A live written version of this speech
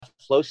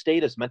flow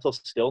state is mental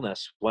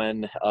stillness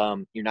when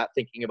you're not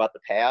thinking about the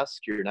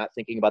past, you're not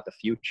thinking about the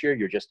future,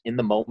 you're just in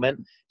the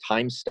moment.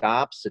 Time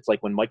stops. It's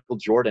like when Michael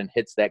Jordan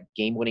hits that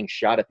game-winning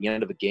shot at the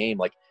end of a game.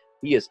 Like,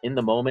 he is in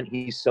the moment.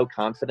 He's so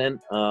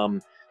confident.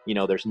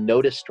 There's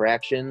no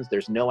distractions.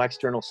 There's no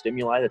external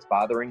stimuli that's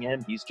bothering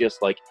him. He's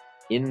just like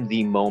in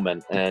the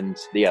moment. And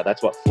yeah,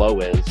 that's what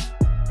flow is.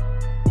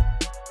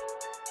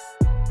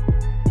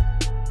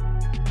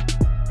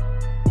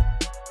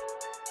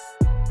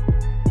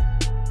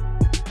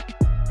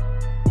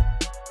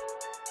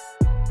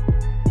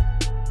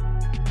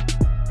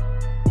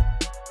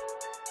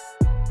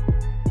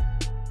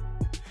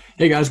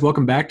 Hey guys,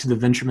 welcome back to the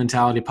Venture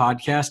Mentality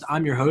Podcast.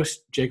 I'm your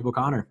host, Jacob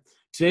O'Connor.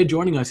 Today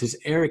joining us is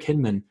Eric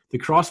Hinman, the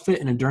CrossFit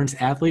and endurance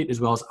athlete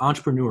as well as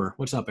entrepreneur.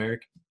 What's up,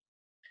 Eric?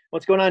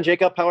 What's going on,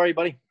 Jacob? How are you,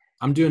 buddy?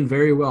 I'm doing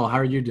very well. How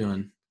are you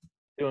doing?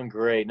 Doing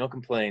great. No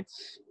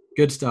complaints.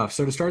 Good stuff.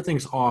 So to start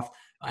things off,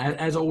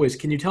 as always,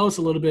 can you tell us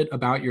a little bit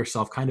about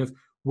yourself, kind of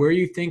where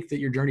you think that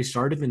your journey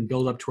started and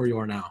build up to where you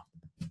are now?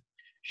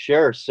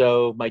 Sure.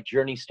 So my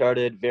journey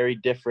started very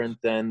different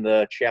than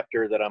the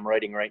chapter that I'm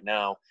writing right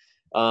now.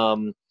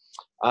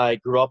 I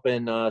grew up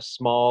in a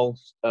small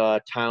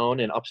town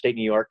in upstate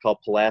New York called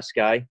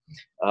Pulaski,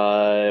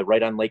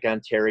 right on Lake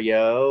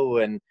Ontario,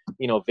 and,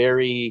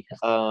 very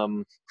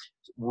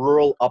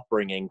rural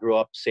upbringing. Grew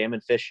up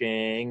salmon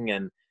fishing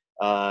and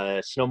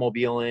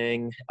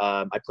snowmobiling.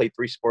 I played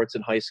 3 sports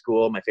in high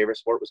school. My favorite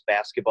sport was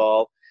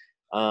basketball.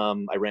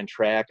 I ran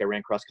track, I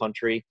ran cross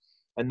country.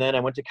 And then I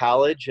went to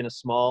college in a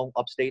small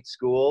upstate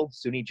school,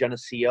 SUNY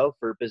Geneseo,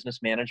 for business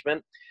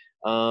management.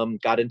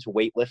 Got into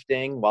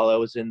weightlifting while I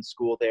was in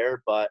school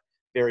there, but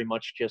very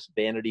much just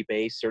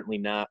vanity-based, certainly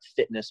not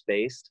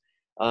fitness-based.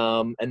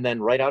 And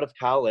then right out of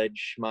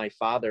college, my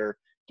father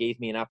gave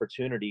me an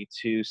opportunity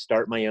to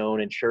start my own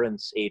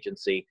insurance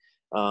agency.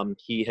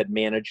 He had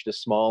managed a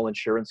small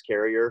insurance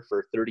carrier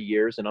for 30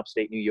 years in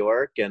upstate New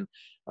York, and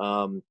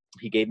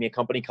he gave me a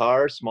company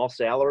car, small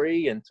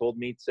salary, and told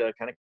me to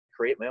kind of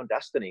create my own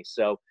destiny.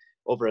 So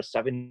over a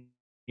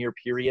 7-year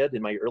period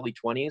in my early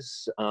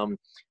 20s,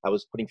 I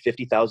was putting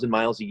 50,000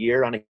 miles a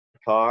year on a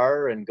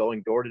car and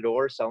going door to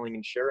door selling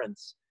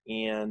insurance.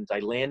 And I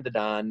landed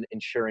on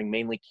insuring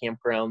mainly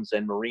campgrounds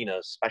and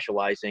marinas,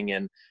 specializing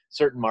in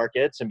certain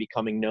markets and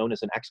becoming known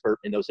as an expert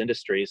in those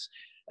industries.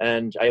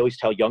 And I always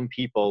tell young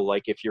people,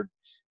 like, if you're,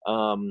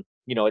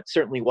 it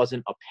certainly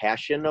wasn't a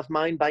passion of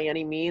mine by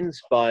any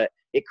means, but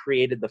it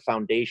created the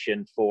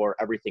foundation for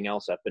everything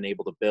else I've been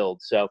able to build.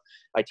 So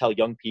I tell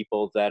young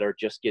people that are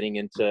just getting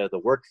into the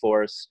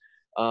workforce,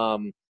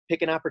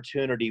 pick an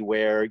opportunity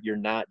where you're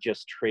not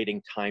just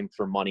trading time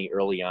for money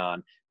early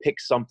on. Pick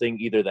something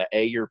either that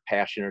A, you're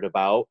passionate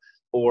about,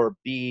 or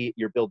B,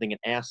 you're building an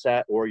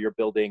asset, or you're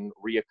building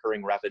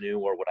reoccurring revenue,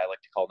 or what I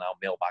like to call now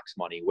mailbox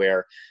money,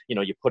 where,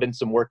 you put in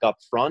some work up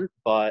front,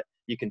 but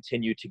you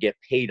continue to get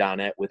paid on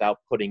it without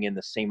putting in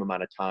the same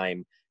amount of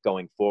time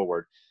going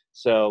forward.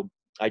 So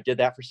I did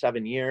that for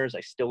 7 years.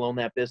 I still own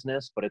that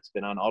business, but it's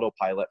been on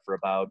autopilot for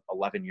about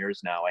 11 years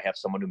now. I have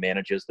someone who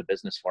manages the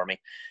business for me.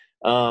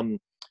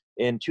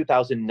 In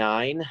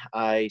 2009,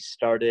 I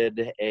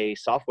started a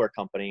software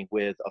company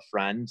with a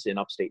friend in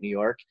upstate New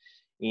York,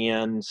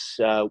 and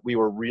we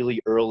were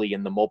really early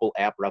in the mobile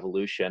app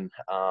revolution.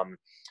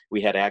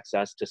 We had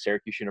access to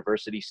Syracuse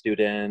University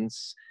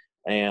students,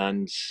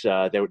 and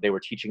they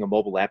were teaching a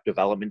mobile app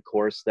development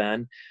course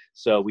then.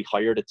 So we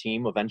hired a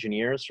team of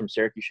engineers from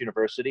Syracuse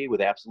University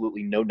with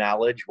absolutely no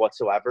knowledge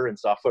whatsoever in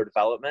software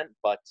development,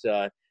 but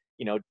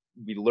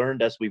we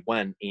learned as we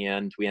went,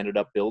 and we ended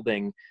up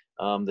building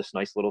this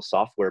nice little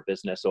software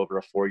business over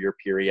a 4-year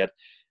period.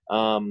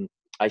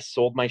 I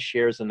sold my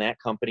shares in that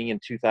company in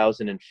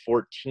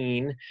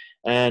 2014.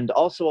 And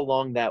also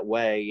along that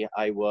way,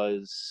 I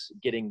was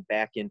getting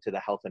back into the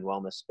health and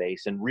wellness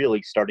space and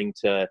really starting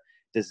to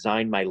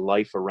design my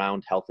life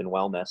around health and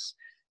wellness.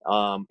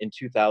 In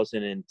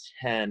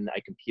 2010, I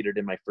competed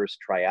in my first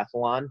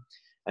triathlon.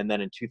 And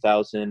then in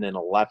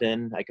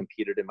 2011, I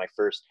competed in my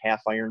first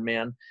half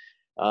Ironman.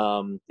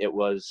 It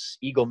was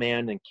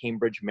Eagleman in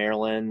Cambridge,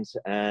 Maryland,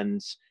 and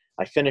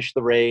I finished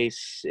the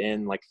race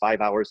in like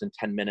 5 hours and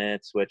 10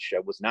 minutes, which I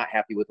was not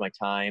happy with my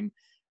time.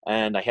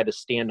 And I had to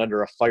stand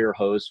under a fire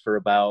hose for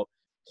about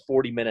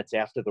 40 minutes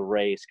after the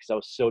race because I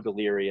was so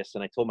delirious.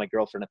 And I told my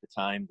girlfriend at the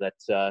time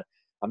that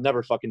I'm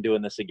never fucking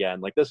doing this again.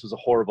 Like, this was a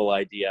horrible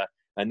idea.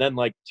 And then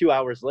like 2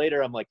 hours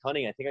later, I'm like,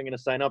 honey, I think I'm going to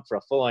sign up for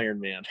a full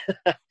Ironman.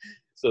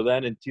 So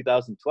then in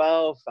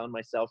 2012, found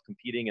myself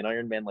competing in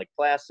Ironman Lake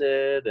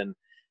Placid and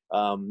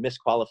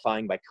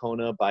misqualifying by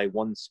Kona by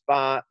 1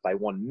 spot, by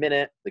 1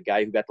 minute. The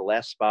guy who got the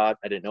last spot,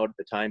 I didn't know it at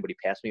the time, but he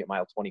passed me at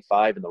mile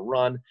 25 in the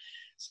run.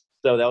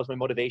 So that was my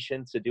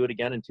motivation to do it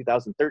again in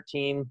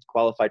 2013,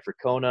 qualified for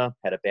Kona,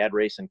 had a bad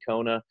race in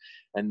Kona.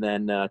 And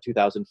then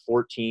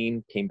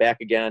 2014, came back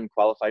again,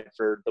 qualified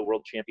for the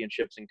World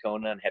Championships in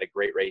Kona and had a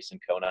great race in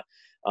Kona.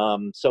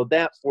 So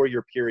that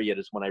 4-year period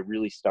is when I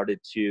really started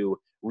to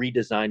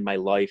redesign my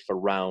life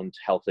around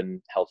health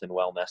and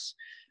wellness.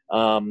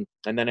 And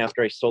then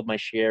after I sold my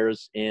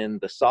shares in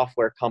the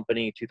software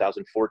company,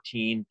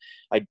 2014,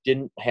 I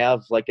didn't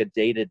have like a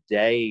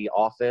day-to-day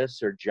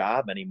office or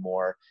job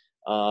anymore.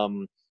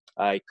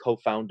 I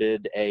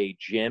co-founded a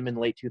gym in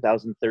late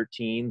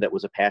 2013 that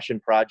was a passion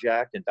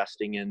project,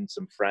 investing in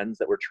some friends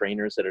that were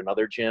trainers at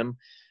another gym.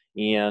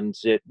 And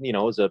it,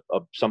 was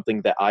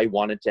something that I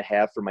wanted to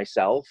have for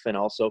myself and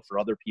also for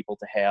other people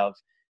to have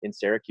in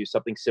Syracuse,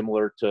 something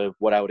similar to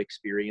what I would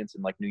experience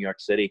in like New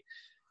York City.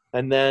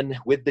 And then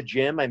with the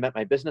gym, I met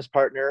my business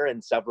partner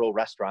and several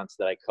restaurants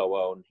that I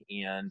co-own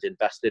and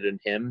invested in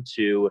him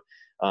to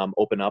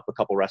open up a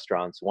couple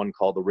restaurants, one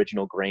called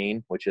Original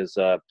Grain, which is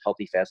a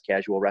healthy, fast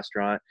casual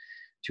restaurant,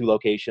 2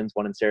 locations,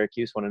 one in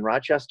Syracuse, one in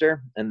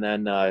Rochester, and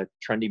then a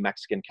trendy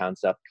Mexican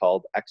concept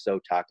called Exo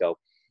Taco.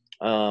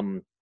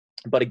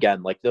 But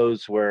again, like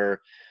those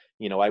were,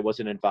 I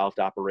wasn't involved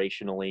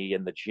operationally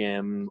in the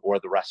gym or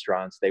the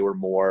restaurants. They were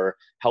more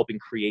helping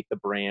create the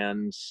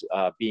brands,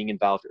 being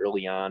involved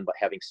early on, but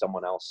having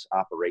someone else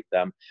operate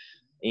them.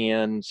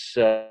 And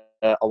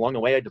along the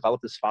way, I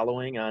developed this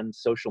following on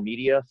social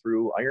media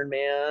through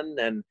Ironman.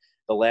 And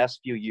the last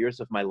few years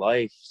of my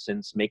life,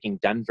 since making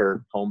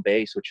Denver home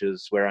base, which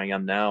is where I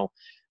am now,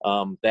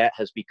 that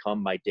has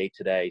become my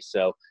day-to-day.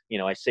 So,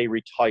 I say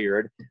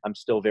retired. I'm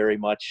still very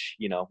much,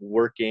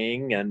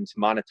 working and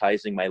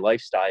monetizing my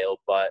lifestyle,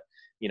 but,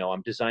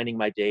 I'm designing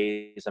my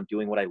days. I'm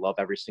doing what I love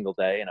every single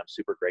day, and I'm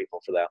super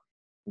grateful for that.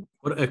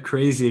 What a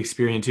crazy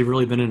experience. You've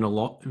really been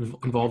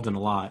involved in a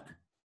lot.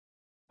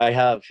 I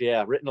have,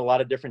 yeah, written a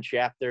lot of different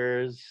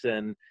chapters,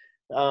 and,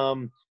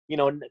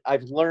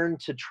 I've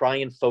learned to try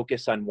and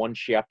focus on one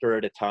chapter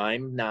at a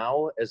time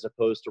now, as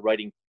opposed to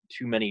writing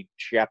too many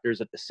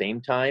chapters at the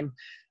same time.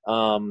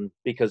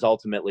 Because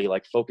ultimately,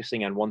 like,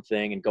 focusing on one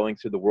thing and going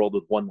through the world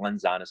with one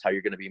lens on is how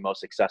you're going to be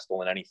most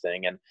successful in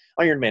anything. And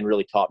Ironman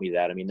really taught me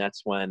that. I mean,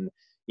 that's when,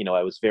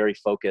 I was very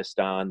focused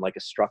on like a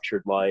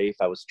structured life.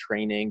 I was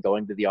training,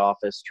 going to the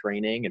office,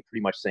 training, and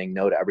pretty much saying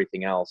no to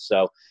everything else.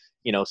 So,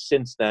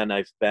 since then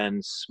I've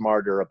been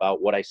smarter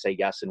about what I say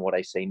yes and what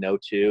I say no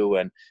to.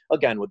 And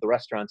again, with the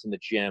restaurants and the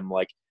gym,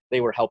 like,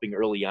 they were helping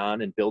early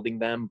on and building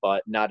them,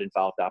 but not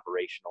involved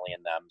operationally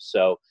in them.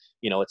 So,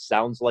 it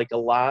sounds like a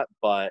lot,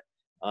 but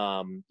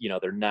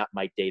they're not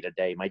my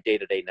day-to-day. My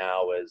day-to-day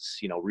now is,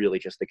 really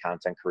just the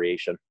content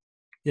creation.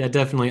 Yeah,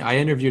 definitely. I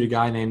interviewed a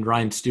guy named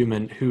Ryan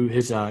Stewman who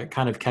his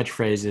kind of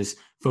catchphrase is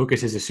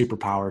 "focus is a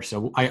superpower."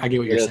 So I get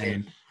what you're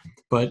saying.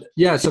 But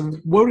yeah, so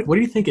what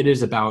do you think it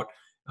is about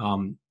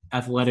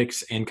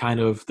athletics and kind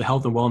of the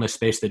health and wellness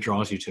space that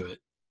draws you to it?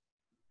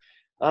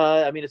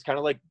 I mean, it's kind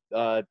of like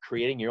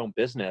creating your own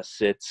business.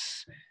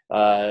 It's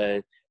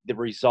the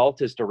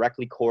result is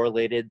directly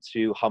correlated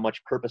to how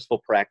much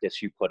purposeful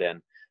practice you put in.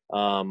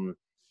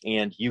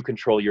 And you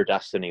control your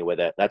destiny with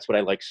it. That's what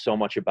I like so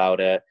much about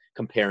it,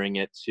 comparing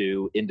it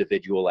to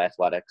individual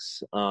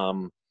athletics.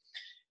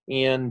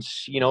 And,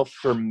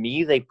 for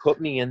me, they put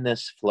me in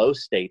this flow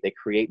state. They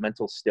create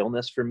mental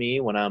stillness for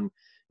me when I'm,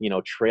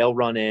 trail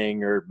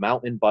running or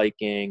mountain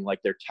biking, like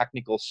they're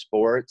technical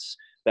sports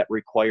that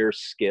require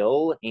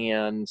skill.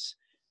 And,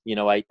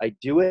 I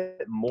do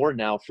it more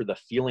now for the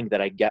feeling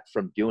that I get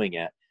from doing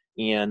it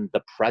and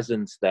the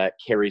presence that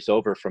carries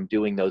over from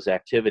doing those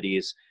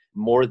activities,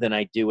 more than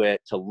I do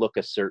it to look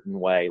a certain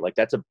way. Like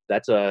that's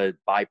a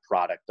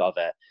byproduct of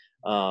it.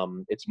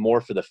 It's more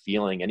for the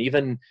feeling. And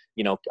even,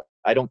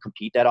 I don't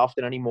compete that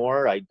often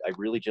anymore. I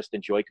really just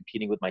enjoy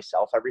competing with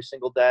myself every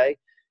single day,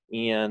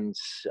 and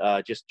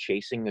just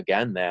chasing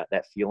again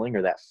that feeling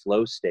or that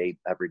flow state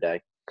every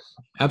day.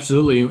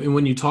 Absolutely. And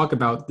when you talk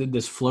about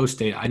this flow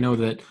state, I know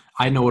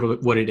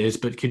what it is,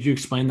 but could you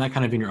explain that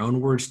kind of in your own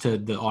words to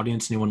the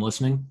audience, anyone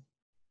listening?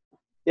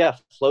 Yeah,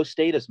 flow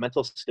state is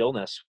mental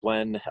stillness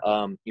when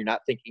you're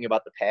not thinking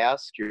about the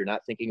past, you're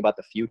not thinking about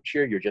the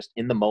future, you're just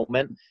in the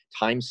moment.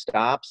 Time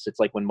stops. It's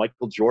like when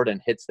Michael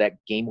Jordan hits that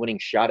game-winning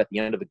shot at the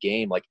end of a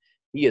game. Like,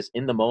 he is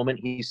in the moment.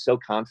 He's so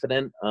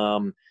confident.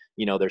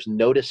 There's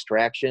no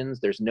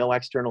distractions. There's no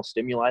external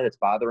stimuli that's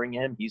bothering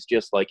him. He's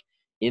just like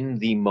in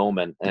the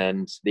moment.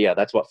 And yeah,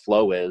 that's what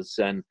flow is.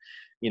 And,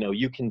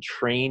 you can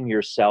train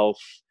yourself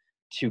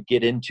to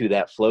get into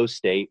that flow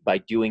state by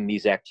doing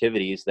these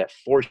activities that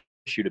force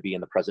you to be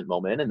in the present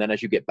moment. And then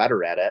as you get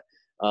better at it,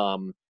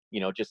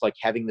 just like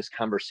having this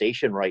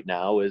conversation right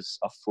now is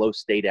a flow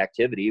state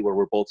activity where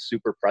we're both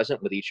super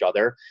present with each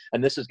other.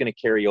 And this is going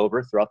to carry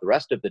over throughout the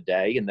rest of the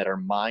day, and that our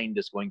mind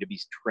is going to be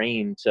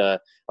trained to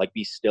like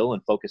be still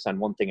and focus on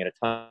one thing at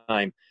a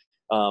time.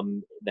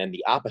 Then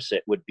the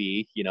opposite would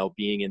be,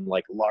 being in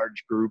like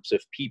large groups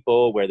of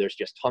people where there's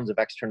just tons of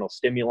external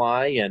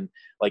stimuli and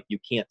like you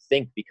can't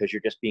think because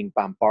you're just being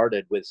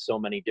bombarded with so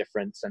many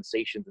different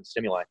sensations and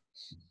stimuli.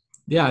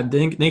 Yeah,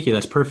 thank you.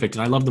 That's perfect.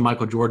 And I love the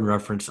Michael Jordan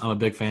reference. I'm a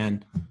big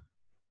fan.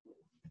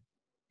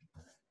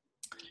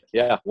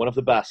 Yeah, one of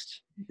the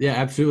best. Yeah,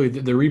 absolutely.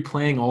 They're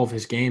replaying all of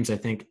his games, I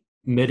think,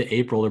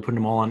 mid-April. They're putting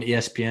them all on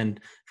ESPN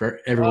for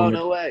everyone. Oh,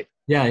 no way.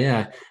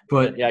 Yeah.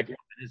 But yeah, I grew up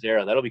in his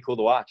era. That'll be cool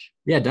to watch.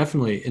 Yeah,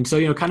 definitely. And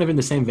so, kind of in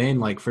the same vein,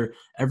 like for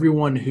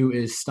everyone who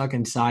is stuck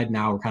inside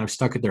now or kind of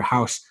stuck at their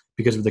house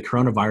because of the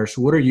coronavirus.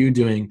 What are you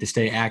doing to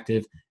stay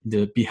active,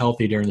 to be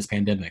healthy during this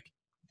pandemic?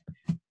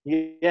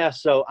 Yeah,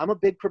 so I'm a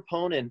big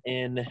proponent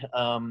in,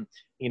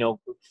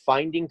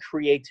 finding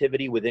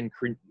creativity within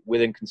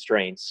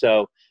constraints.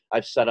 So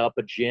I've set up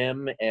a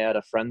gym at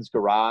a friend's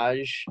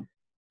garage.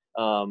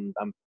 I'm,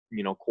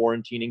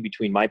 quarantining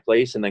between my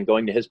place and then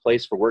going to his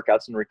place for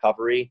workouts and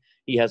recovery.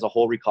 He has a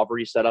whole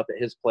recovery set up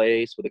at his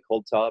place with a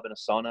cold tub and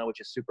a sauna, which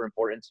is super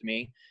important to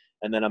me.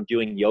 And then I'm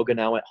doing yoga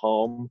now at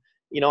home.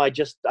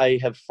 I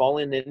have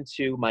fallen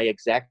into my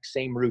exact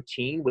same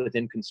routine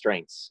within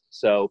constraints.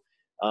 So,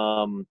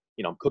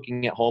 I'm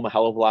cooking at home a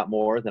hell of a lot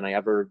more than I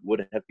ever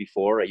would have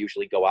before. I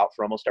usually go out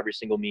for almost every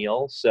single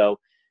meal. So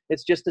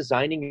it's just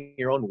designing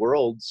your own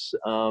worlds,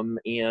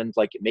 and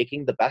like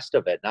making the best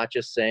of it, not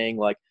just saying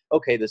like,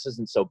 okay, this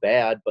isn't so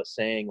bad, but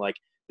saying like,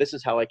 this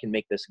is how I can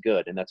make this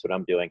good. And that's what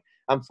I'm doing.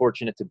 I'm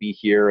fortunate to be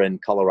here in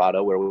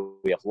Colorado where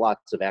we have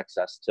lots of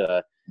access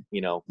to,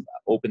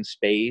 open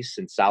space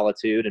and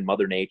solitude and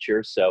Mother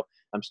Nature. So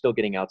I'm still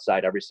getting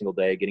outside every single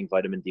day, getting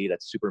vitamin D.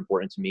 That's super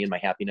important to me and my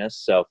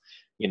happiness. So,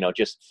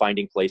 just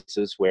finding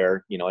places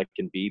where, I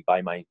can be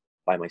by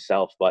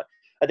myself. But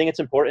I think it's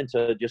important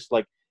to just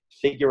like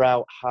figure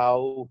out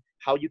how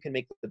you can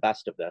make the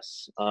best of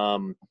this.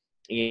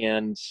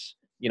 And,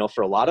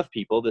 for a lot of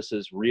people, this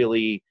is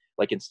really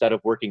like, instead of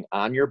working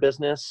on your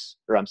business,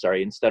 or I'm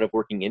sorry, instead of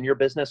working in your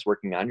business,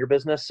 working on your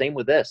business. Same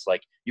with this,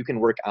 like you can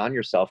work on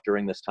yourself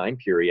during this time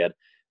period.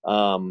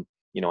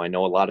 I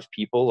know a lot of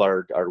people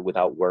are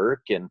without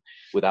work and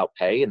without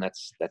pay, and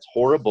that's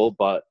horrible.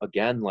 But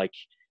again, like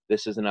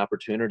this is an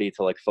opportunity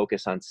to like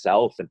focus on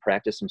self and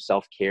practice some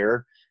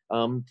self-care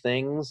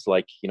things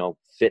like,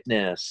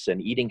 fitness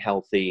and eating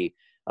healthy,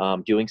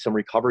 doing some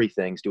recovery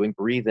things, doing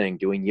breathing,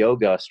 doing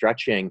yoga,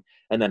 stretching.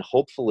 And then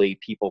hopefully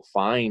people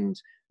find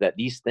that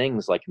these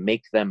things like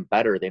make them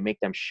better. They make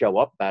them show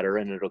up better,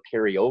 and it'll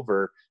carry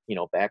over,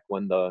 back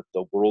when the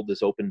world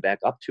is open back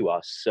up to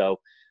us. So,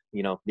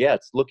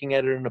 it's looking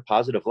at it in a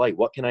positive light.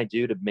 What can I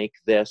do to make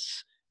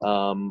this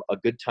a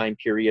good time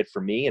period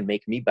for me and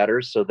make me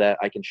better so that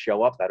I can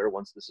show up better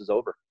once this is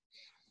over?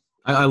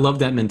 I love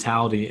that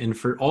mentality. And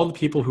for all the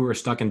people who are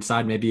stuck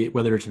inside, maybe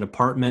whether it's an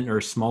apartment or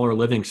a smaller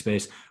living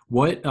space,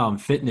 what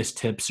fitness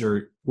tips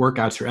or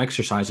workouts or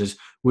exercises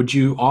would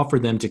you offer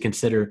them to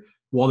consider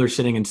while they're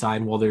sitting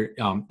inside, while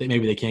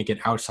maybe they can't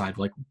get outside,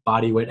 like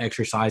body weight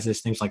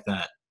exercises, things like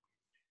that?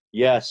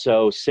 Yeah,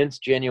 so since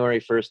January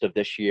 1st of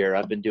this year,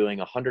 I've been doing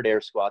 100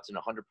 air squats and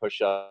 100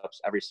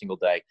 push-ups every single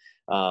day.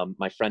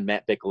 My friend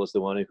Matt Bickle is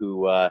the one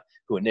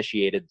who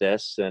initiated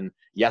this, and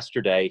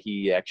yesterday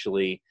he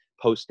actually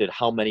posted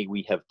how many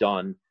we have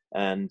done,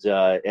 and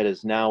it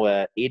is now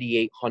at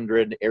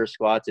 8,800 air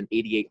squats and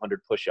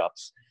 8,800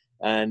 push-ups.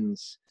 And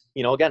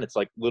again, it's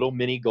like little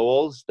mini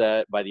goals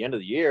that by the end of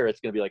the year,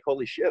 it's going to be like,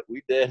 holy shit,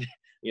 we did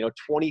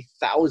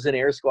 20,000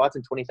 air squats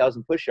and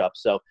 20,000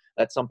 push-ups. So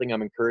that's something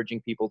I'm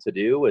encouraging people to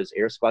do, is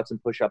air squats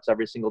and push-ups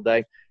every single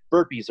day.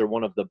 Burpees are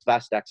one of the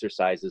best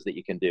exercises that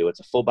you can do. It's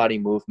a full body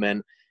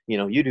movement.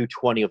 You do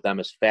 20 of them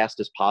as fast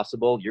as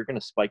possible, you're going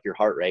to spike your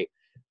heart rate.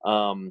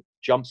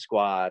 Jump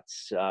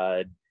squats,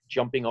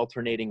 jumping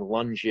alternating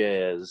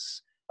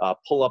lunges,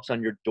 pull-ups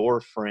on your door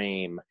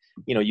frame.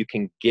 You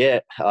can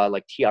get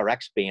like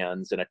TRX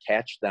bands and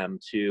attach them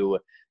to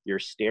your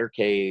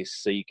staircase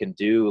so you can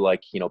do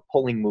like,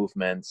 pulling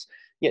movements.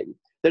 Yeah,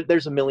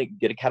 there's a million.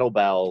 Get a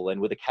kettlebell, and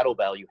with a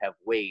kettlebell you have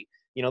weight.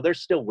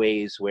 There's still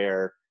ways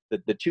where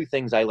the two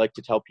things I like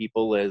to tell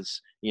people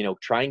is,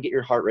 try and get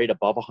your heart rate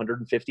above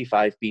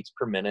 155 beats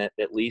per minute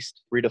at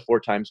least 3 to 4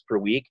 times per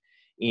week,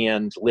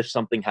 and lift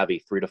something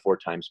heavy 3 to 4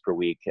 times per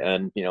week.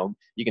 And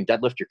you can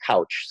deadlift your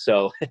couch.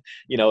 So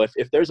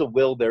if there's a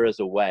will, there is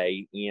a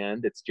way.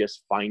 And it's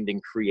just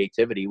finding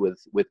creativity with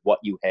what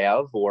you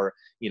have, or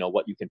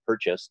what you can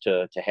purchase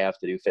to have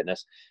to do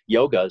fitness.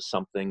 Yoga is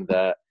something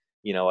that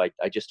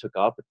I just took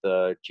up at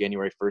the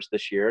January 1st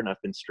this year, and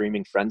I've been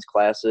streaming friends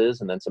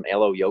classes and then some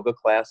Alo yoga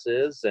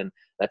classes. And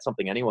that's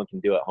something anyone can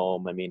do at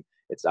home. I mean,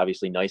 it's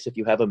obviously nice if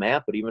you have a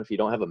mat, but even if you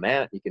don't have a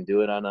mat, you can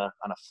do it on a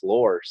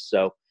floor.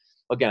 So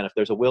again, if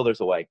there's a will, there's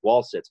a way.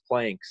 Wall sits,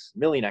 planks,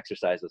 million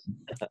exercises.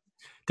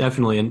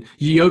 Definitely. And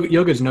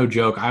yoga is no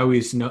joke. I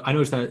noticed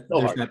that So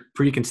there's hard. that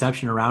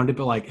preconception around it,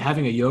 but like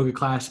having a yoga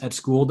class at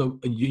school,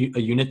 a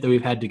unit that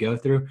we've had to go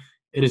through,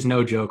 it is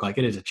no joke. Like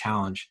it is a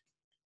challenge.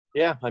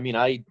 Yeah, I mean,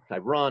 I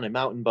run, I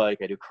mountain bike,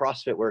 I do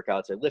CrossFit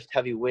workouts, I lift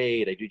heavy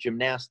weight, I do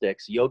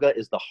gymnastics. Yoga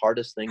is the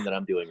hardest thing that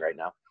I'm doing right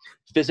now,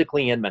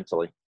 physically and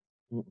mentally.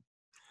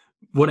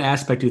 What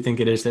aspect do you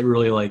think it is that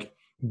really like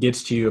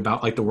gets to you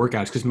about like the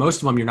workouts? Because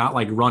most of them, you're not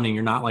like running,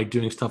 you're not like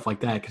doing stuff like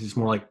that, because it's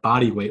more like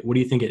body weight. What do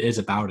you think it is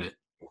about it?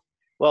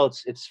 Well,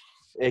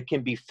 it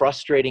can be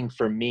frustrating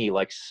for me,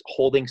 like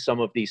holding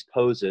some of these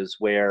poses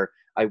where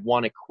I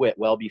want to quit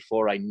well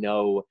before I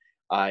know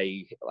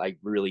I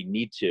really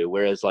need to.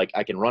 Whereas like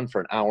I can run for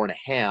an hour and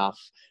a half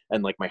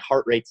and like my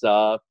heart rate's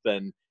up,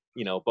 and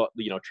but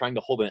trying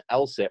to hold an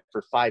L sit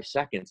for 5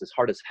 seconds is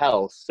hard as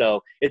hell.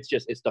 So it's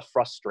the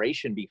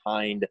frustration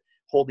behind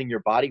holding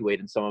your body weight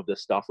in some of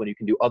this stuff when you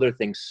can do other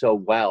things so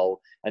well.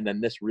 And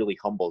then this really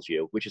humbles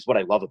you, which is what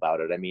I love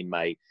about it. I mean,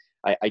 I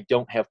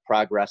don't have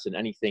progress in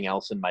anything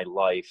else in my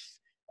life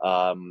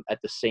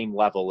at the same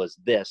level as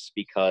this,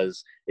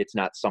 because it's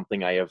not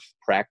something I have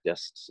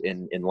practiced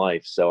in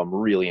life. So I'm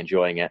really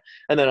enjoying it.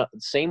 And then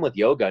same with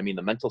yoga. I mean,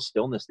 the mental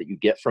stillness that you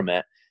get from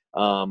it,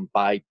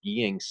 by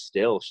being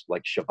still,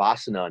 like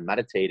shavasana and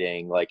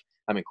meditating, like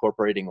I'm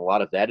incorporating a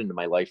lot of that into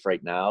my life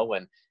right now.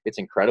 And it's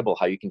incredible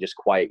how you can just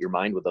quiet your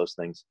mind with those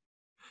things.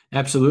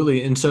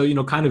 Absolutely. And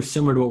so, kind of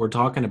similar to what we're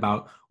talking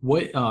about,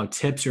 what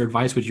tips or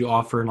advice would you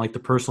offer in like the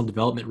personal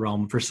development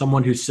realm for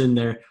someone who's sitting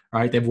there,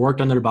 all right, they've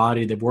worked on their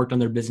body, they've worked on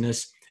their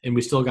business, and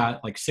we still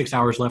got like 6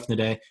 hours left in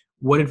the day.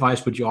 What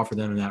advice would you offer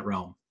them in that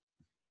realm?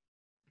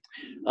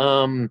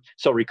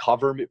 So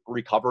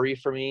recovery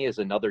for me is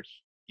another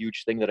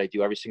huge thing that I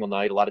do every single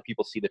night. A lot of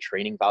people see the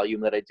training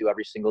volume that I do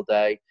every single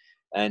day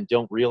and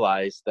don't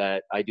realize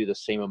that I do the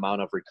same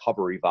amount of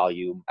recovery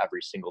volume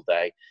every single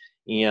day.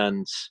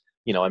 And,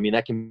 I mean,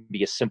 that can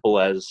be as simple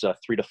as a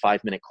 3 to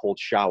 5 minute cold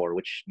shower,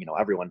 which,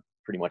 everyone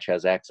pretty much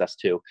has access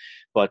to.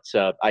 But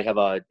I have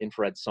a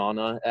infrared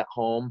sauna at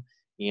home,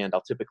 and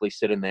I'll typically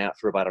sit in that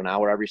for about an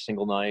hour every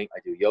single night.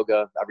 I do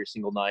yoga every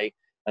single night.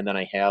 And then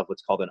I have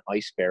what's called an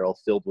ice barrel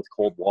filled with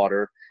cold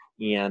water.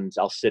 And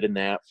I'll sit in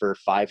that for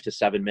 5 to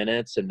 7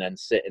 minutes and then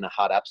sit in a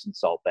hot Epsom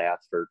salt bath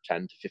for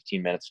 10 to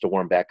 15 minutes to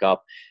warm back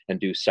up and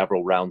do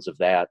several rounds of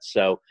that.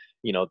 So,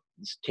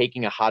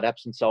 taking a hot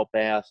Epsom salt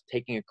bath,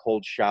 taking a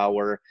cold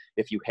shower,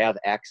 if you have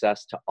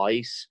access to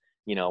ice,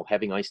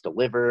 having ice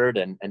delivered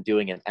and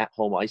doing an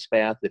at-home ice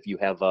bath, if you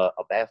have a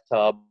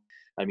bathtub.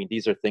 I mean,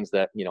 these are things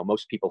that,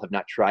 most people have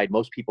not tried.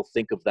 Most people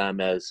think of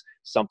them as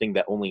something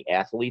that only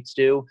athletes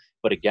do.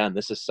 But again,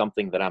 this is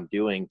something that I'm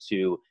doing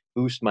to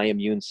boost my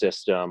immune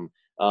system,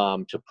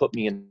 to put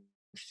me in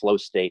flow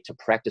state, to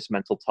practice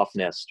mental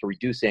toughness, to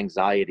reduce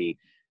anxiety.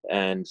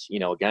 And,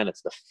 again,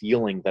 it's the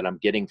feeling that I'm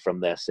getting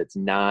from this. It's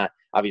not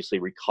obviously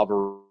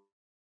recovery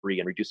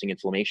and reducing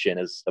inflammation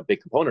is a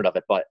big component of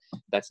it, but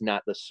that's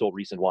not the sole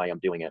reason why I'm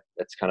doing it.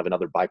 It's kind of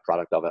another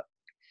byproduct of it.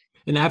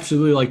 And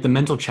absolutely, like the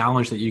mental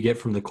challenge that you get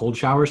from the cold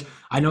showers.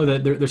 I know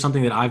that there's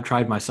something that I've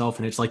tried myself,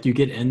 and it's like you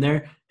get in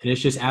there and it's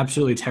just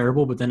absolutely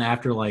terrible. But then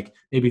after like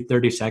maybe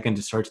 30 seconds,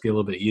 it starts to get a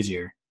little bit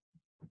easier.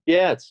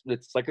 Yeah,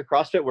 it's like a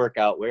CrossFit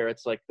workout where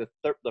it's like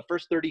the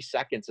first 30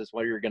 seconds is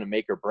where you're going to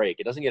make or break.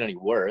 It doesn't get any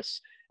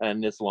worse.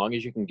 And as long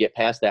as you can get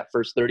past that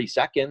first 30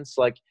 seconds,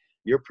 like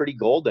you're pretty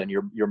golden.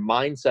 Your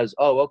mind says,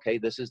 oh, okay,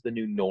 this is the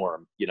new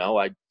norm.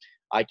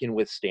 I can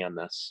withstand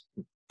this.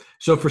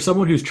 So for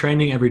someone who's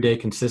training every day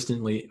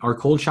consistently, are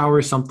cold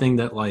showers something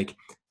that like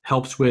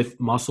helps with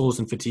muscles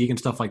and fatigue and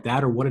stuff like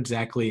that, or what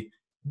exactly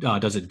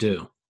does it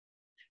do?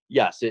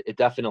 Yes, it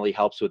definitely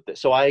helps with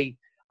this. So I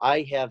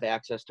have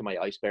access to my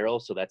ice barrel,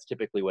 so that's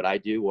typically what I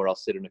do, or I'll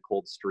sit in a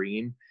cold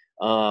stream.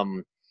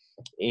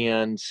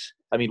 And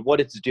I mean,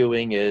 what it's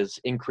doing is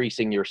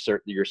increasing your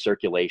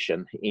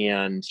circulation,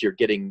 and you're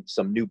getting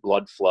some new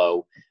blood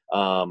flow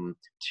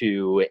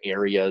to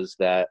areas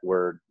that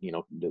were,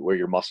 where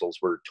your muscles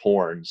were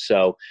torn.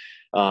 So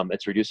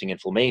it's reducing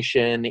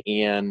inflammation,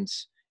 and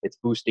it's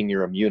boosting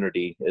your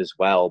immunity as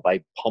well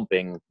by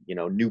pumping,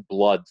 new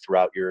blood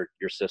throughout your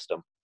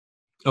system.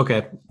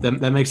 Okay,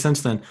 that makes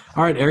sense then.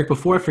 All right, Eric,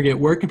 before I forget,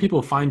 where can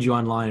people find you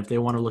online if they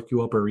want to look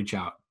you up or reach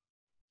out?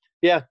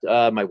 Yeah,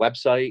 my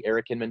website,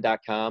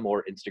 erichinman.com,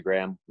 or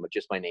Instagram,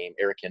 just my name,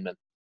 Eric Hinman.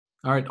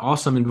 All right,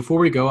 awesome. And before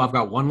we go, I've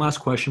got one last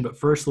question, but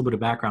first, a little bit of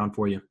background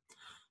for you.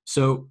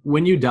 So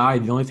when you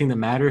died, the only thing that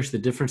matters, the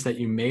difference that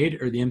you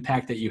made or the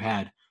impact that you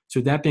had. So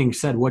with that being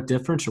said, what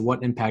difference or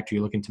what impact are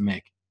you looking to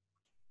make?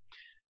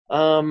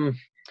 Um,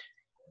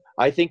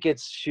 I think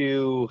it's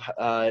to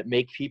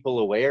make people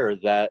aware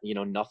that,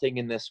 nothing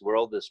in this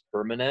world is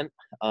permanent.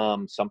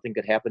 Something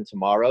could happen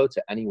tomorrow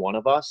to any one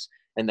of us.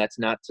 And that's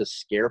not to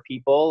scare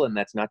people, and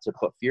that's not to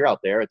put fear out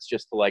there. It's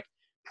just to like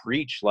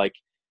preach, like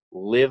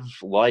live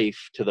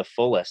life to the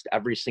fullest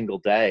every single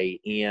day,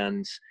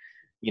 and,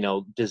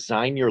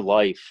 design your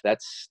life.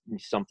 That's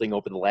something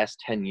over the last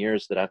 10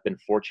 years that I've been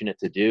fortunate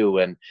to do.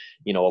 And,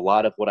 a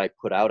lot of what I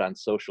put out on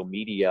social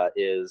media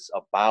is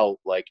about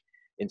like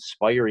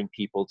inspiring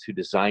people to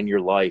design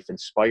your life,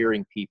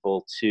 inspiring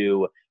people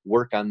to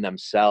work on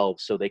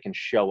themselves so they can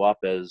show up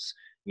as,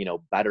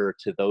 better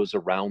to those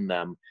around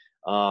them.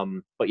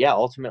 But yeah,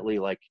 ultimately,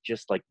 like,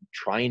 just like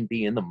try and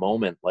be in the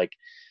moment. Like,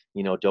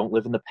 don't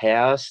live in the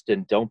past,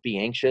 and don't be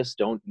anxious.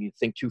 Don't you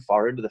think too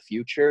far into the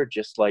future.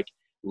 Just like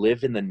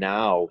live in the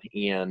now,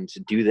 and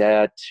do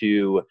that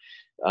to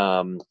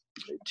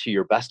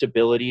your best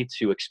ability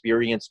to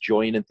experience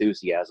joy and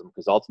enthusiasm.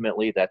 Because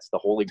ultimately that's the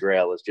holy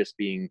grail, is just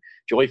being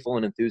joyful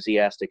and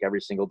enthusiastic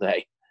every single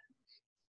day.